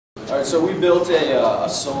Alright, so we built a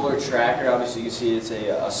solar tracker. Obviously you can see it's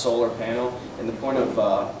a solar panel, and the point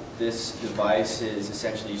of this device is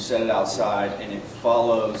essentially you set it outside and it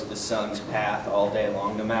follows the sun's path all day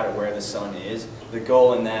long, no matter where the sun is. The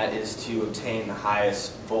goal in that is to obtain the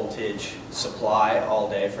highest voltage supply all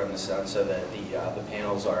day from the sun so that the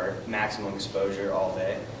panels are maximum exposure all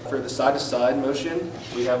day. For the side-to-side motion,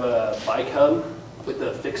 we have a bike hub with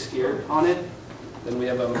a fixed gear on it. Then we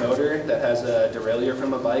have a motor that has a derailleur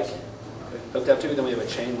from a bike hooked up to it. Then we have a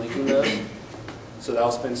chain linking those, so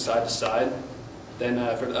that'll spin side to side. Then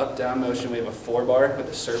for the up-down motion, we have a 4-bar with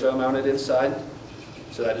a servo mounted inside,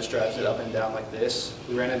 so that just drives it up and down like this.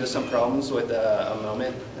 We ran into some problems with a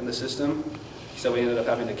moment in the system, so we ended up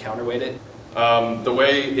having to counterweight it. The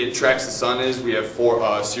way it tracks the sun is we have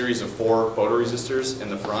a series of 4 photoresistors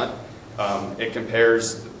in the front. It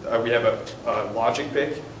compares, we have a logic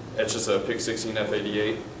pick. It's just a PIC 16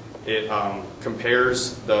 F88. It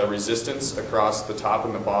compares the resistance across the top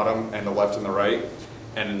and the bottom and the left and the right,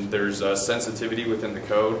 and there's a sensitivity within the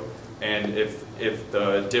code, and if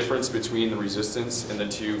the difference between the resistance and the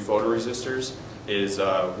 2 photoresistors is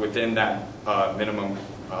within that minimum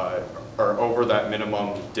or over that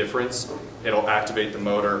minimum difference, it'll activate the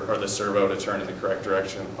motor or the servo to turn in the correct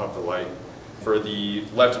direction of the light. For the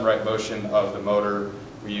left and right motion of the motor,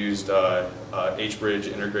 we used H-bridge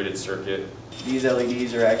integrated circuit. These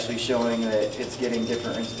LEDs are actually showing that it's getting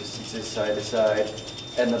different resistances side to side,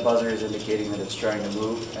 and the buzzer is indicating that it's trying to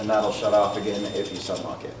move, and that'll shut off again if you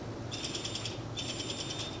sunlock it.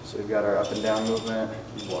 So we've got our up and down movement,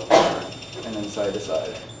 and then side to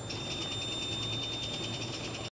side.